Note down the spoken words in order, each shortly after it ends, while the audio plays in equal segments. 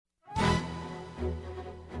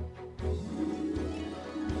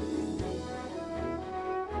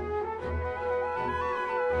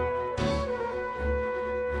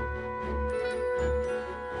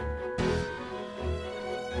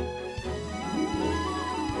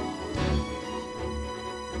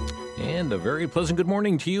And a very pleasant good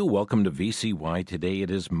morning to you. Welcome to VCY Today.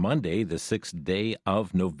 It is Monday, the 6th day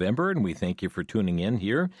of November, and we thank you for tuning in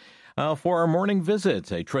here for our morning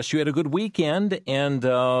visit. I trust you had a good weekend, and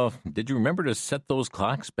did you remember to set those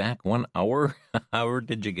clocks back 1 hour? Or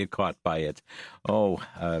did you get caught by it?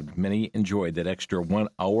 Many enjoyed that extra 1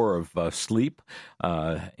 hour of sleep,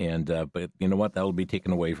 but you know what? That'll be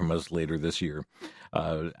taken away from us later this year.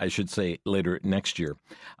 I should say later next year.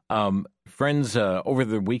 Friends, over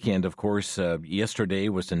the weekend, of course, yesterday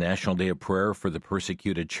was the National Day of Prayer for the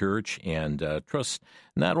Persecuted Church, and trust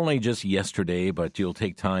not only just yesterday, but you'll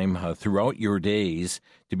take time throughout your days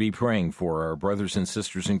to be praying for our brothers and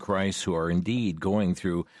sisters in Christ who are indeed going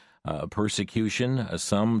through persecution,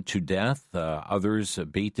 some to death, others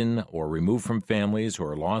beaten or removed from families,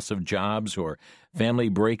 or loss of jobs, or family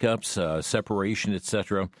breakups, separation,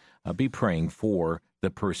 etc. Be praying for the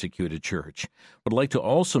persecuted church. Would like to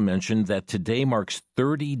also mention that today marks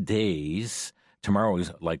 30 days. Tomorrow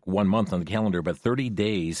is like 1 month on the calendar, but 30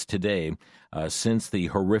 days today since the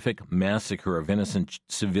horrific massacre of innocent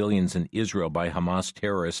civilians in Israel by Hamas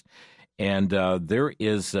terrorists. And there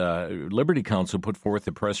is Liberty Counsel put forth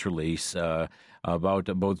a press release about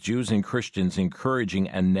both Jews and Christians encouraging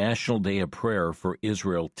a national day of prayer for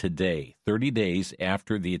Israel today, 30 days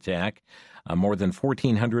after the attack. More than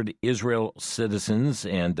 1,400 Israel citizens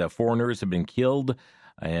and foreigners have been killed,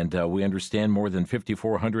 and we understand more than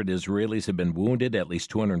 5,400 Israelis have been wounded. At least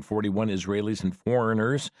 241 Israelis and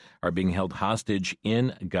foreigners are being held hostage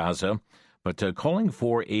in Gaza. But calling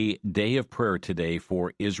for a day of prayer today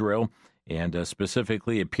for Israel, and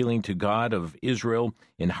specifically appealing to God of Israel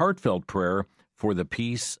in heartfelt prayer for the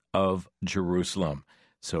peace of Jerusalem.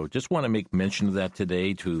 So just want to make mention of that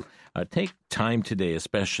today, to take time today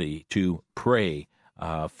especially to pray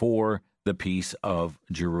for the peace of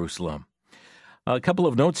Jerusalem. A couple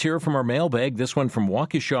of notes here from our mailbag. This one from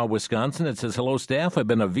Waukesha, Wisconsin. It says, "Hello, staff. I've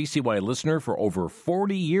been a VCY listener for over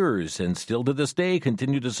 40 years and still to this day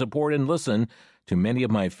continue to support and listen to many of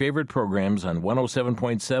my favorite programs on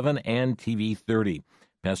 107.7 and TV 30.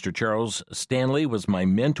 Pastor Charles Stanley was my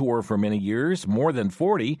mentor for many years, more than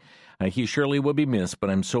 40. He surely will be missed,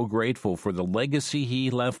 but I'm so grateful for the legacy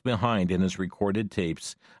he left behind in his recorded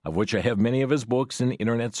tapes, of which I have many of his books and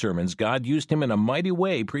internet sermons. God used him in a mighty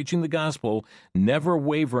way, preaching the gospel, never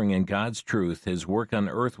wavering in God's truth. His work on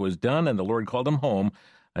earth was done, and the Lord called him home.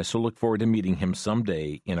 I so look forward to meeting him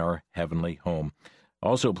someday in our heavenly home."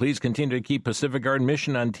 Also, please continue to keep Pacific Garden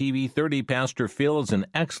Mission on TV 30. Pastor Phil is an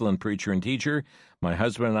excellent preacher and teacher. My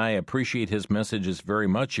husband and I appreciate his messages very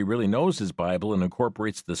much. He really knows his Bible and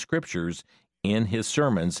incorporates the scriptures in his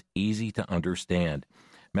sermons, easy to understand.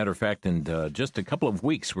 Matter of fact, in just a couple of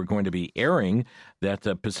weeks, we're going to be airing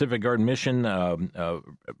that Pacific Garden Mission,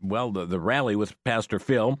 the rally with Pastor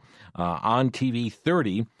Phil on TV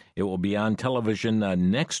 30. It will be on television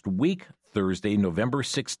next week, Thursday, November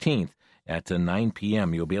 16th. At 9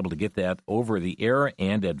 p.m. You'll be able to get that over the air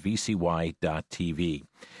and at vcy.tv.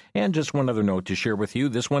 And just one other note to share with you.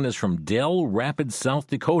 This one is from Dell Rapids, South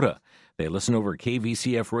Dakota. They listen over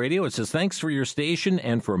KVCF radio. It says, "Thanks for your station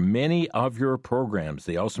and for many of your programs."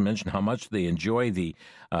 They also mention how much they enjoy the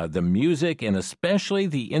music and especially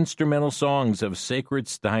the instrumental songs of Sacred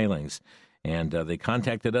Stylings. And they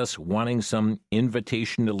contacted us wanting some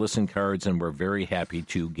invitation to listen cards, and we're very happy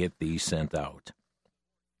to get these sent out.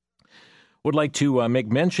 Would like to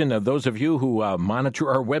make mention of those of you who monitor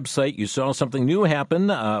our website. You saw something new happen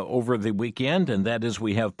over the weekend, and that is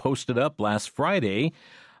we have posted up last Friday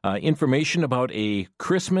information about a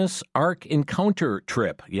Christmas Ark Encounter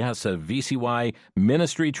trip. Yes, a VCY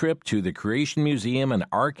ministry trip to the Creation Museum and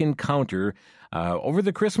Ark Encounter over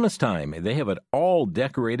the Christmas time. They have it all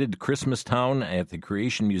decorated, Christmas Town at the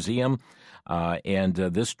Creation Museum. And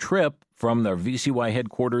this trip from the VCY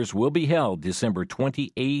headquarters will be held December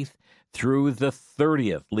 28th through the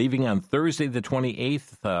 30th, leaving on Thursday the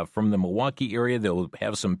 28th from the Milwaukee area. They'll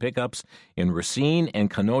have some pickups in Racine and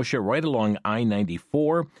Kenosha right along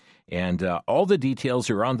I-94, and all the details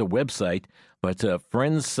are on the website. But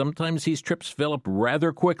friends, sometimes these trips fill up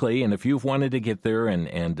rather quickly, and if you've wanted to get there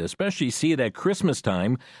and especially see it at Christmas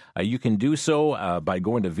time, you can do so by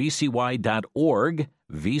going to vcy.org,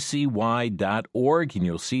 vcy.org, and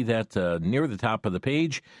you'll see that near the top of the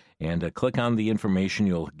page. And click on the information.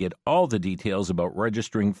 You'll get all the details about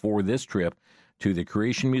registering for this trip to the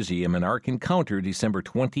Creation Museum and Ark Encounter December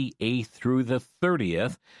 28th through the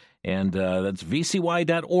 30th. And that's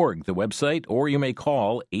vcy.org, the website, or you may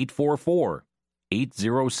call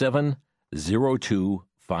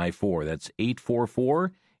 844-807-0254. That's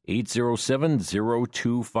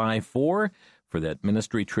 844-807-0254 for that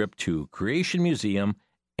ministry trip to Creation Museum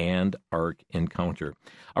and Ark Encounter.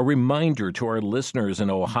 A reminder to our listeners in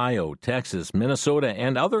Ohio, Texas, Minnesota,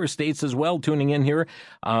 and other states as well tuning in here,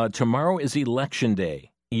 tomorrow is Election Day.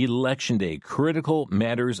 Election Day, critical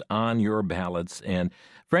matters on your ballots. And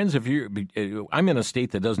friends, I'm in a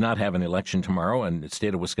state that does not have an election tomorrow, in the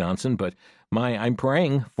state of Wisconsin, but I'm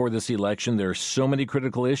praying for this election. There are so many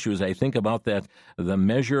critical issues. I think about the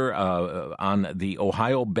measure on the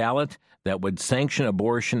Ohio ballot that would sanction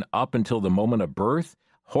abortion up until the moment of birth.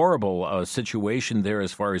 Horrible situation there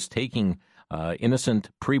as far as taking innocent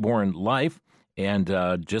preborn life. And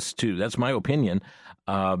that's my opinion.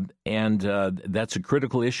 That's a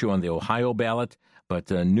critical issue on the Ohio ballot, but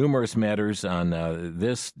numerous matters on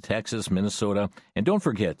this, Texas, Minnesota. And don't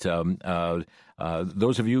forget,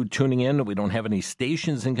 those of you tuning in, we don't have any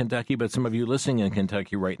stations in Kentucky, but some of you listening in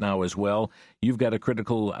Kentucky right now as well, you've got a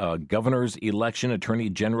critical governor's election, attorney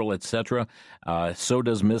general, etc. So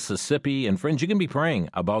does Mississippi. And friends, you can be praying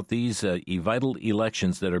about these vital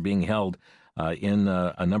elections that are being held in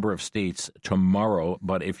a number of states tomorrow.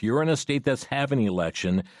 But if you're in a state that's having an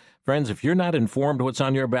election, friends, if you're not informed what's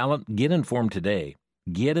on your ballot, get informed today.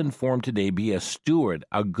 Get informed today. Be a steward,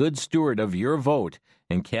 a good steward of your vote,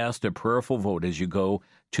 and cast a prayerful vote as you go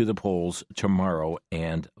to the polls tomorrow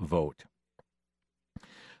and vote.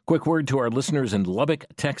 Quick word to our listeners in Lubbock,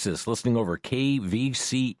 Texas, listening over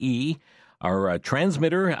KVCE. Our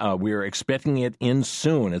transmitter, we're expecting it in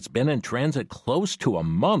soon. It's been in transit close to a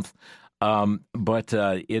month. But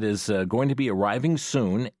it is going to be arriving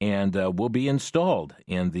soon and will be installed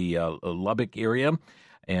in the Lubbock area.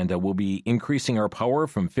 And we'll be increasing our power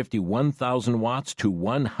from 51,000 watts to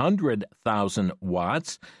 100,000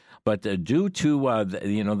 watts. But due to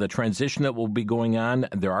the transition that will be going on,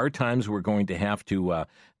 there are times we're going to have to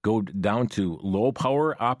go down to low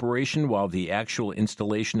power operation while the actual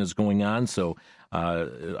installation is going on. So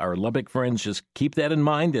our Lubbock friends, just keep that in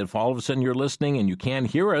mind. If all of a sudden you're listening and you can't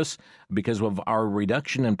hear us because of our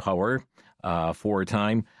reduction in power for a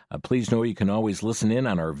time, please know you can always listen in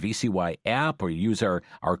on our VCY app or use our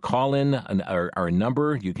call-in, our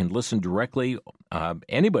number. You can listen directly.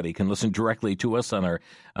 Anybody can listen directly to us on our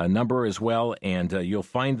number as well, and you'll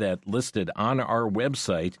find that listed on our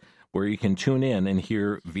website where you can tune in and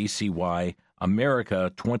hear VCY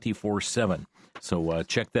America 24/7. So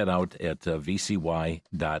check that out at vcy.org.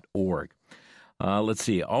 Let's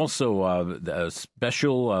see. Also, a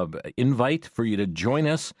special invite for you to join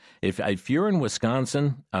us. If you're in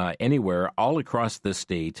Wisconsin, anywhere, all across the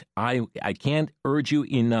state, I can't urge you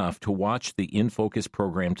enough to watch the In Focus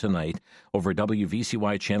program tonight over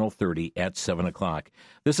WVCY Channel 30 at 7 o'clock.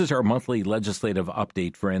 This is our monthly legislative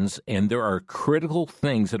update, friends, and there are critical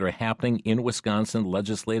things that are happening in Wisconsin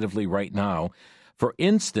legislatively right now. For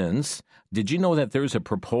instance, did you know that there's a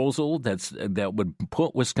proposal that would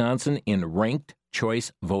put Wisconsin in ranked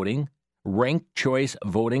choice voting? Ranked choice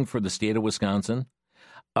voting for the state of Wisconsin?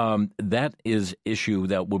 That is issue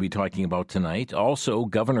that we'll be talking about tonight. Also,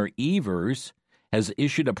 Governor Evers has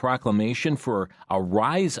issued a proclamation for a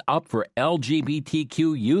Rise Up for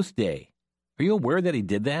LGBTQ Youth Day. Are you aware that he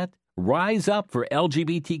did that? Rise Up for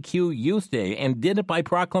LGBTQ Youth Day, and did it by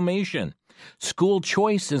proclamation. School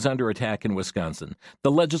choice is under attack in Wisconsin. The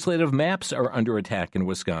legislative maps are under attack in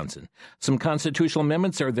Wisconsin. Some constitutional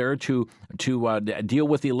amendments are there to deal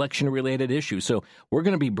with the election-related issues. So we're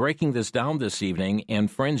going to be breaking this down this evening. And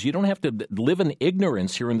friends, you don't have to live in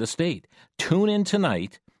ignorance here in the state. Tune in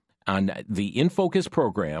tonight on the In Focus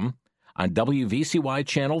program on WVCY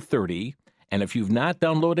Channel 30. And if you've not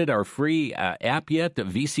downloaded our free app yet,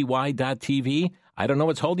 VCY.tv, I don't know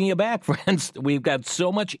what's holding you back, friends. We've got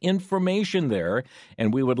so much information there,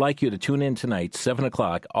 and we would like you to tune in tonight, 7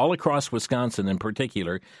 o'clock, all across Wisconsin in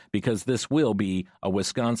particular, because this will be a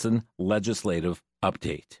Wisconsin legislative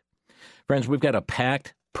update. Friends, we've got a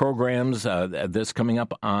packed programs this coming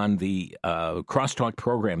up on the Crosstalk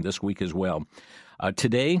program this week as well.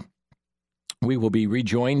 Today, we will be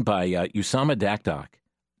rejoined by Usama Dakdak.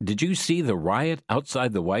 Did you see the riot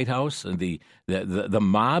outside the White House and the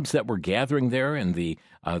mobs that were gathering there, and the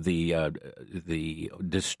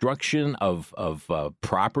destruction of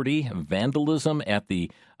property, vandalism at the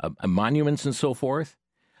monuments and so forth,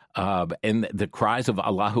 and the cries of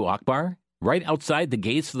Allahu Akbar right outside the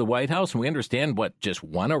gates of the White House? And we understand just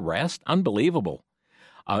one arrest? Unbelievable.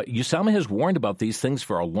 Usama has warned about these things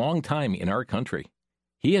for a long time in our country.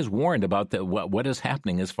 He has warned about what is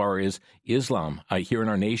happening as far as Islam here in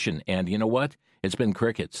our nation. And you know what? It's been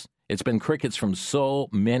crickets. It's been crickets from so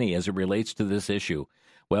many as it relates to this issue.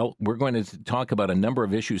 Well, we're going to talk about a number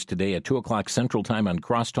of issues today at 2 o'clock Central Time on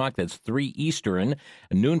Crosstalk. That's 3 Eastern,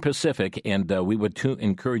 noon Pacific, and we would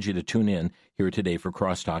encourage you to tune in here today for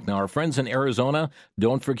Crosstalk. Now, our friends in Arizona,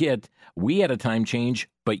 don't forget, we had a time change,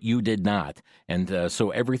 but you did not. And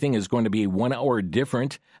so everything is going to be 1 hour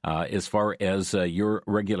different as far as your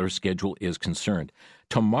regular schedule is concerned.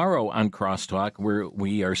 Tomorrow on Crosstalk,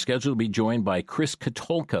 we are scheduled to be joined by Chris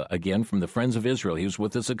Katolka again from the Friends of Israel. He was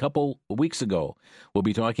with us a couple weeks ago. We'll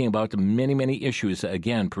be talking about many, many issues,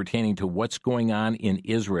 again, pertaining to what's going on in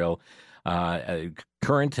Israel,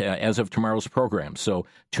 current as of tomorrow's program. So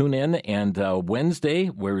tune in, and Wednesday,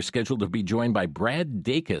 we're scheduled to be joined by Brad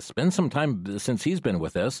Dacus. It's been some time since he's been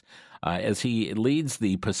with us, as he leads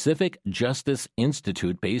the Pacific Justice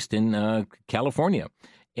Institute based in California.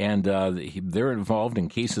 And they're involved in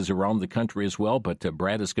cases around the country as well, but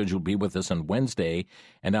Brad is scheduled to be with us on Wednesday.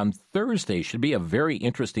 And on Thursday should be a very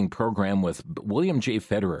interesting program with William J.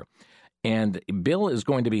 Federer. And Bill is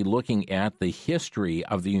going to be looking at the history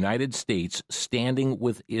of the United States standing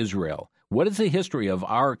with Israel. What is the history of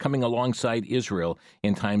our coming alongside Israel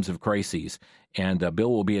in times of crises? And Bill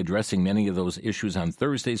will be addressing many of those issues on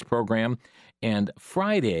Thursday's program. And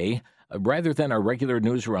Friday, rather than our regular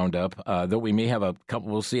news roundup, though we may have a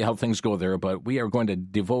couple, we'll see how things go there, but we are going to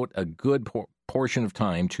devote a good portion of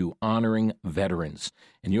time to honoring veterans.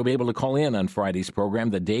 And you'll be able to call in on Friday's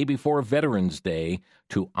program the day before Veterans Day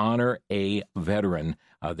to honor a veteran.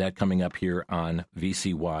 That coming up here on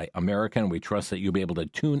VCY America, and we trust that you'll be able to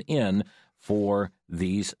tune in for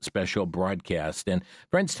these special broadcasts. And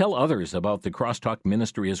friends, tell others about the Crosstalk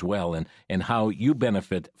ministry as well, and how you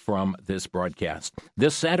benefit from this broadcast.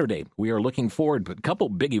 This Saturday, we are looking forward to a couple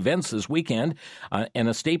big events this weekend, an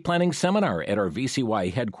estate planning seminar at our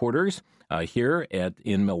VCY headquarters here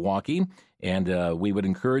in Milwaukee. And we would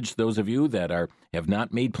encourage those of you that have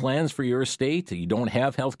not made plans for your estate, you don't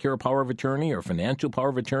have health care power of attorney or financial power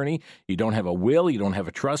of attorney, you don't have a will, you don't have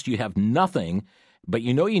a trust, you have nothing, but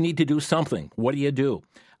you know you need to do something. What do?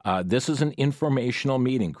 This is an informational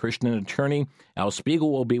meeting. Christian attorney Al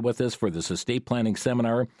Spiegel will be with us for this estate planning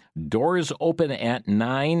seminar. Doors open at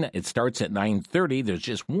 9. It starts at 9:30. There's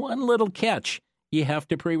just one little catch. You have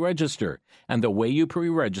to pre-register. And the way you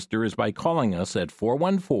pre-register is by calling us at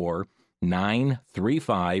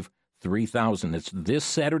 414-935-3000. It's this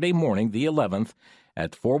Saturday morning, the 11th,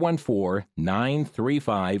 at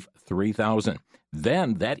 414-935-3000.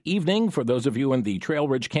 Then, that evening, for those of you in the Trail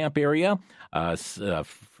Ridge Camp area,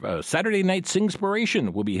 Saturday Night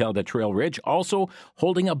Singspiration will be held at Trail Ridge. Also,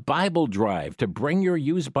 holding a Bible drive to bring your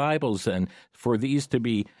used Bibles and for these to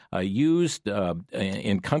be used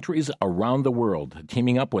in countries around the world,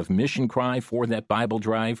 teaming up with Mission Cry for that Bible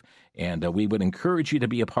drive. And we would encourage you to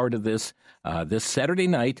be a part of this this Saturday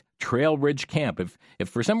night Trail Ridge Camp. If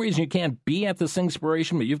for some reason you can't be at the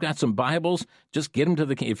Singspiration, but you've got some Bibles, just get them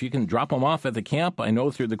to if you can drop them off at the camp. I know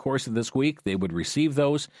through the course of this week they would receive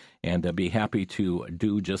those and be happy to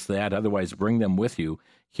do just that. Otherwise, bring them with you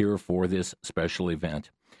here for this special event.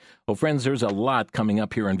 Well, friends, there's a lot coming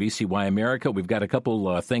up here on VCY America. We've got a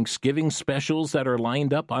couple Thanksgiving specials that are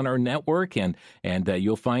lined up on our network, and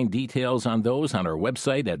you'll find details on those on our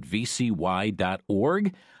website at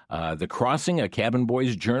vcy.org. The Crossing, a Cabin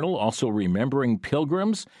Boys Journal, also remembering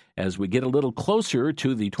pilgrims as we get a little closer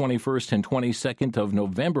to the 21st and 22nd of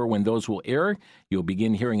November when those will air. You'll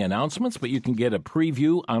begin hearing announcements, but you can get a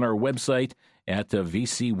preview on our website at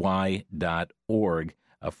vcy.org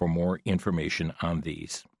for more information on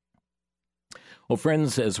these. Well,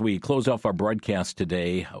 friends, as we close off our broadcast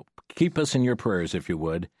today, keep us in your prayers, if you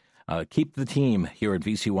would. Keep the team here at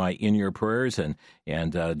VCY in your prayers, and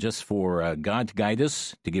just for God to guide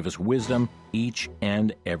us, to give us wisdom each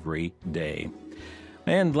and every day.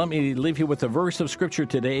 And let me leave you with a verse of Scripture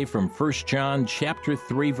today from 1 John chapter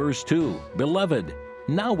 3, verse 2. Beloved,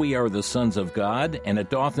 now we are the sons of God, and it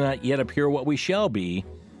doth not yet appear what we shall be,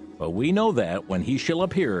 but we know that when he shall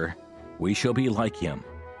appear, we shall be like him,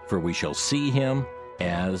 for we shall see him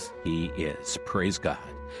as he is. Praise God.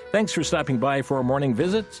 Thanks for stopping by for a morning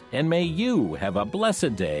visit, and may you have a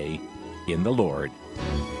blessed day in the Lord.